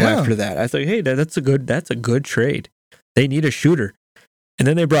 After that, I thought, hey, that's a good trade. They need a shooter, and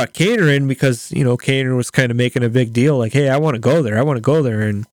then they brought Kaner in because Kaner was kind of making a big deal, like, hey, I want to go there,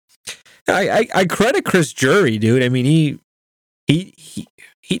 and I credit Chris Jury, dude. I mean, he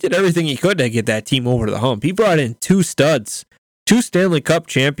did everything he could to get that team over the hump. He brought in two studs. 2 Stanley Cup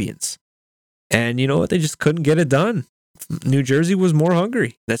champions. And you know what? They just couldn't get it done. New Jersey was more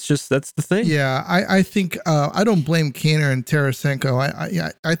hungry. That's the thing. Yeah, I think I don't blame Kaner and Tarasenko.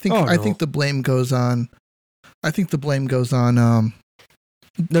 I think the blame goes on. I think the blame goes on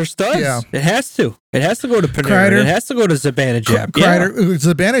They're studs. Yeah. It has to. It has to go to Panarin. Kreider. It has to go to Zibanejad.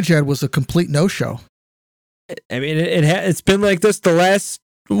 Zibanejad was a complete no-show. I mean, it's been like this the last,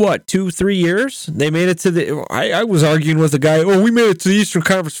 2-3 years? They made it to the... I was arguing with a guy, we made it to the Eastern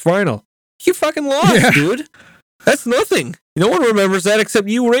Conference Final. You fucking lost, dude. That's nothing. No one remembers that except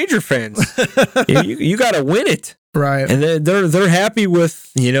you Ranger fans. you got to win it. Right. And they're happy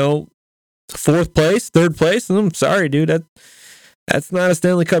with, fourth place, third place. And I'm sorry, dude. That's not a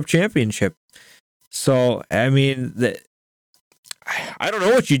Stanley Cup championship. So, I mean, I don't know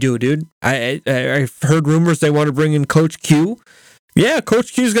what you do, dude. I've heard rumors they want to bring in Coach Q. Yeah,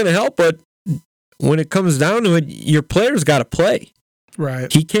 Coach Q's going to help, but when it comes down to it, your player's got to play.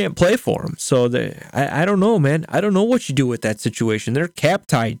 Right. He can't play for him. So, I don't know, man. I don't know what you do with that situation. They're cap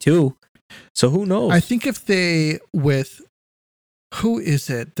tied, too. So, who knows? I think if who is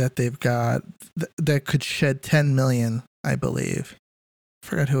it that they've got that could shed $10 million, I believe. I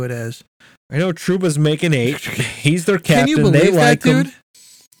forgot who it is. I know Trouba's making 8. He's their captain. Can you believe that, dude?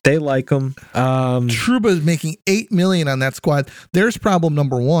 They like him. Trouba's making $8 million on that squad. There's problem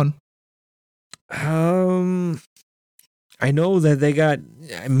number one. I know that they got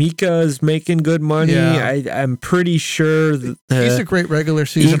Mika is making good money. Yeah. I'm pretty sure that he's a great regular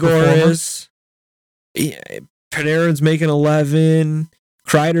season Igor performer. is. Panarin's making 11.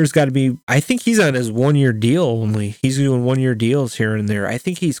 Kreider's got to be. I think he's on his 1-year deal only. He's doing 1-year deals here and there. I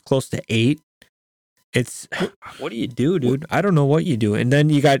think he's close to 8. It's what do you do, dude? I don't know what you do. And then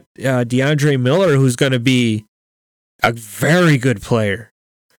you got DeAndre Miller, who's going to be a very good player.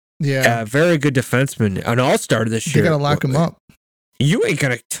 Yeah, very good defenseman, an all-star this year. You're gonna lock him up. You ain't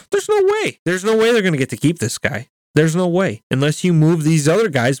gonna. There's no way. There's no way they're gonna get to keep this guy. There's no way unless you move these other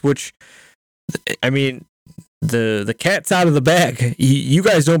guys. Which, I mean, the cat's out of the bag. You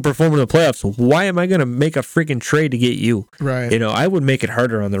guys don't perform in the playoffs. So why am I gonna make a freaking trade to get you? Right. I would make it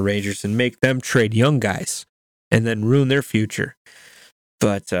harder on the Rangers and make them trade young guys, and then ruin their future.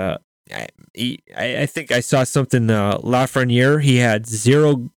 But I think I saw something. Lafreniere, he had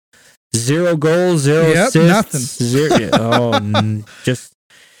 0 goals, 0 assists, nothing. 0. Just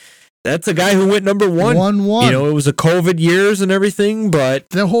that's a guy who went number 1. 1-1. It was a COVID years and everything, but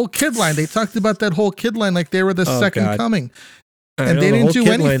the whole kid line. They talked about that whole kid line like they were the second coming, and they didn't do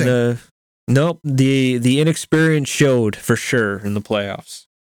anything. Nope. The inexperience showed for sure in the playoffs.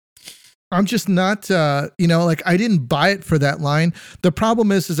 I'm just not, I didn't buy it for that line. The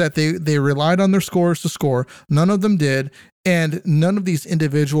problem is that they relied on their scorers to score. None of them did. And none of these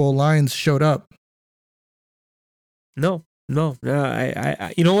individual lines showed up. No.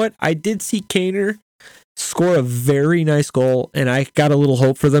 I you know what? I did see Kaner score a very nice goal, and I got a little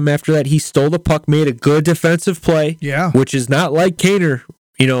hope for them after that. He stole the puck, made a good defensive play. Yeah. Which is not like Kaner,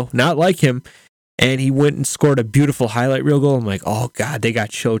 not like him. And he went and scored a beautiful highlight reel goal. I'm like, oh God, they got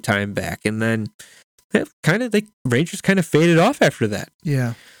Showtime back. And then Rangers kind of faded off after that.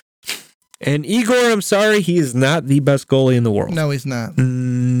 Yeah. And Igor, I'm sorry, he is not the best goalie in the world. No, he's not.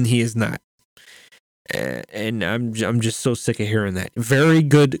 He is not. And I'm just so sick of hearing that. Very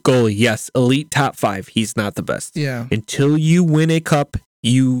good goalie, yes, elite top 5. He's not the best. Yeah. Until you win a cup,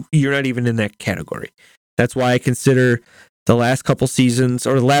 you're not even in that category. That's why I consider the last couple seasons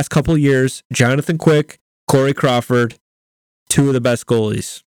or the last couple years, Jonathan Quick, Corey Crawford, 2 of the best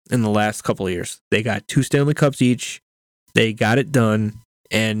goalies in the last couple of years. They got 2 Stanley Cups each. They got it done.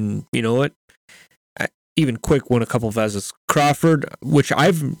 And you know what? Even Quick won a couple of Vezas. Crawford, which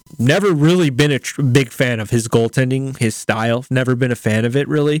I've never really been a big fan of his goaltending, his style. Never been a fan of it,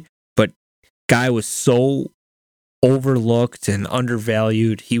 really. But guy was so overlooked and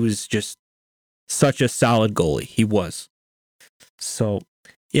undervalued. He was just such a solid goalie. He was. So,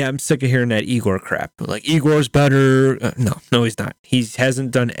 yeah, I'm sick of hearing that Igor crap. Like, Igor's better. No, he's not. He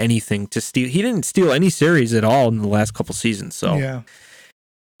hasn't done anything to steal. He didn't steal any series at all in the last couple seasons. So, yeah.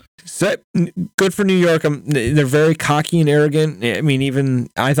 So, good for New York. They're very cocky and arrogant. I mean,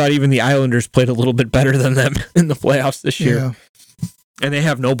 I thought even the Islanders played a little bit better than them in the playoffs this year. Yeah. And they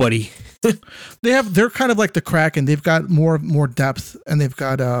have nobody. They're kind of like the Kraken. They've got more depth, and they've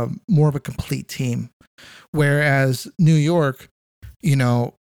got more of a complete team. Whereas New York,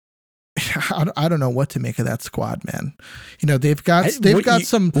 I don't know what to make of that squad, man. They've got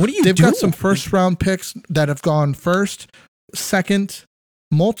some first round picks that have gone first, second,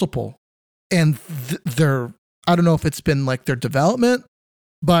 multiple, and they're, I don't know if it's been like their development,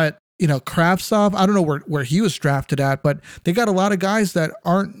 but Kravtsov, I don't know where he was drafted at, but they got a lot of guys that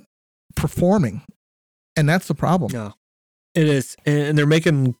aren't performing, and that's the problem. No, it is, and they're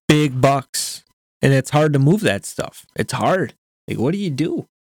making big bucks, and it's hard to move that stuff. It's hard. Like, what do you do?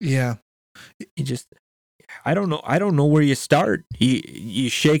 Yeah, You just, I don't know where you start. You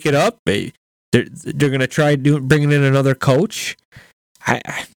shake it up. They're going to try bringing in another coach.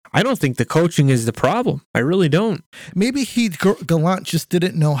 I don't think the coaching is the problem. I really don't. Maybe Gallant just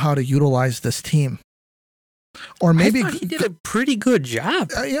didn't know how to utilize this team. Or maybe he did a pretty good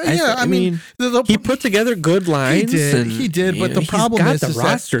job. I mean he put together good lines. He did. But the problem is the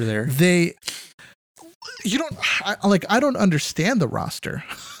roster there. I don't understand the roster.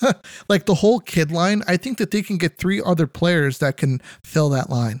 Like the whole kid line. I think that they can get 3 other players that can fill that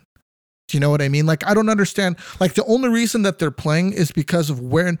line. Do you know what I mean? Like, I don't understand. Like, the only reason that they're playing is because of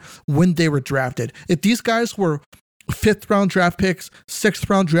when they were drafted. If these guys were 5th round draft picks, 6th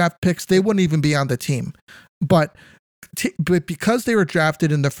round draft picks, they wouldn't even be on the team. But because they were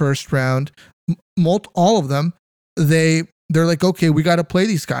drafted in the 1st round, all of them, they're like, okay, we got to play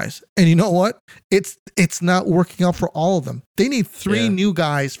these guys. And you know what? It's not working out for all of them. They need 3 new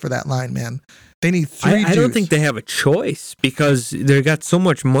guys for that line, man. They need 3 I don't think they have a choice because they got so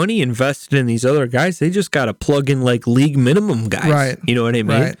much money invested in these other guys. They just got to plug in like league minimum guys. Right. You know what I mean?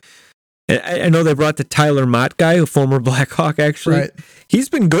 Right. I know they brought the Tyler Mott guy, a former Blackhawk, actually. Right. He's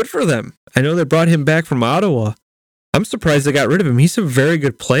been good for them. I know they brought him back from Ottawa. I'm surprised they got rid of him. He's a very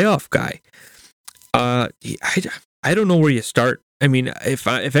good playoff guy. I don't know where you start. I mean, if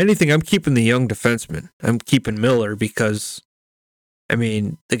anything, I'm keeping the young defenseman. I'm keeping Miller because, I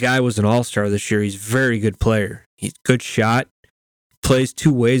mean, the guy was an all-star this year. He's a very good player. He's a good shot, plays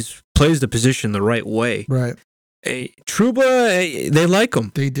 2 ways, plays the position the right way. Right. Trouba, they like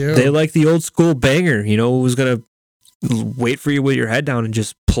him. They do. They like the old school banger, who's going to wait for you with your head down and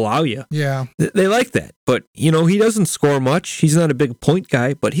just plow you. Yeah. They like that. But, he doesn't score much. He's not a big point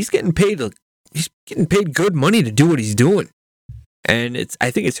guy, but he's getting paid good money to do what he's doing. And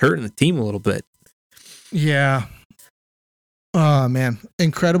I think it's hurting the team a little bit. Yeah. Oh, man.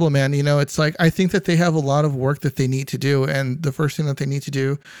 Incredible, man. It's like, I think that they have a lot of work that they need to do. And the first thing that they need to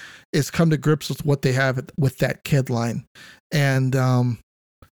do is come to grips with what they have with that kid line. And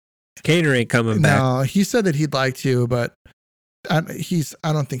Kaner ain't coming back. No, he said that he'd like to, but I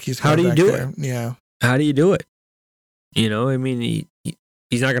don't think he's How do you do there. it? Yeah. How do you do it? I mean,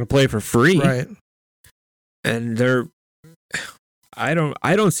 he's not going to play for free. Right. And I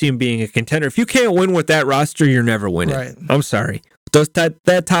don't see him being a contender. If you can't win with that roster, you're never winning. Right. I'm sorry.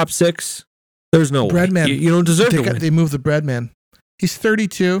 That top 6, there's no way. You don't deserve to win. They moved the Breadman. He's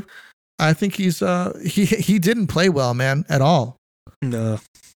 32. I think he didn't play well, man, at all. No.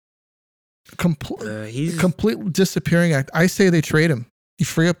 He's complete disappearing act. I say they trade him. You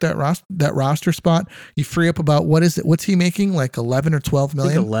free up that roster spot. You free up about what's he making? Like 11 or 12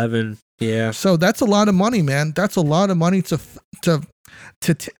 million? I think 11. Yeah. So that's a lot of money, man. That's a lot of money to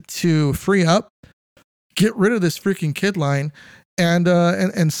free up, get rid of this freaking kid line,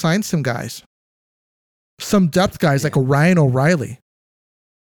 and sign some guys, some depth guys like a Ryan O'Reilly.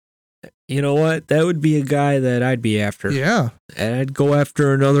 You know what? That would be a guy that I'd be after. Yeah. And I'd go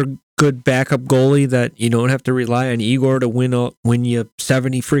after another good backup goalie that you don't have to rely on Igor to win you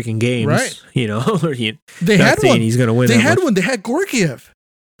 70 freaking games. Right. They had one. He's going to win. They had one. They had Gorgiev.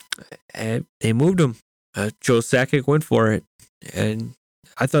 And they moved him. Joe Sakic went for it. And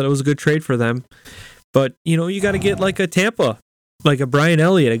I thought it was a good trade for them. But, you got to get like a Tampa, like a Brian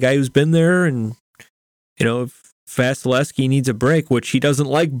Elliott, a guy who's been there. And, if Vasilevsky needs a break, which he doesn't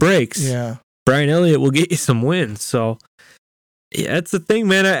like breaks. Yeah. Brian Elliott will get you some wins. So, yeah, that's the thing,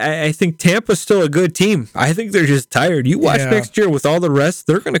 man. I think Tampa's still a good team. I think they're just tired. You watch next year with all the rest,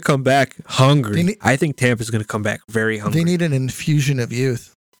 they're going to come back hungry. I think Tampa's going to come back very hungry. They need an infusion of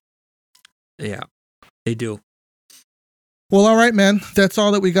youth. Yeah, they do. Well, all right, man. That's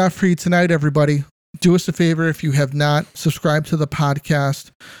all that we got for you tonight, everybody. Do us a favor if you have not, subscribe to the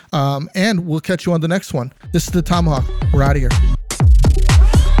podcast, and we'll catch you on the next one. This is the Tomahawk. We're out of here.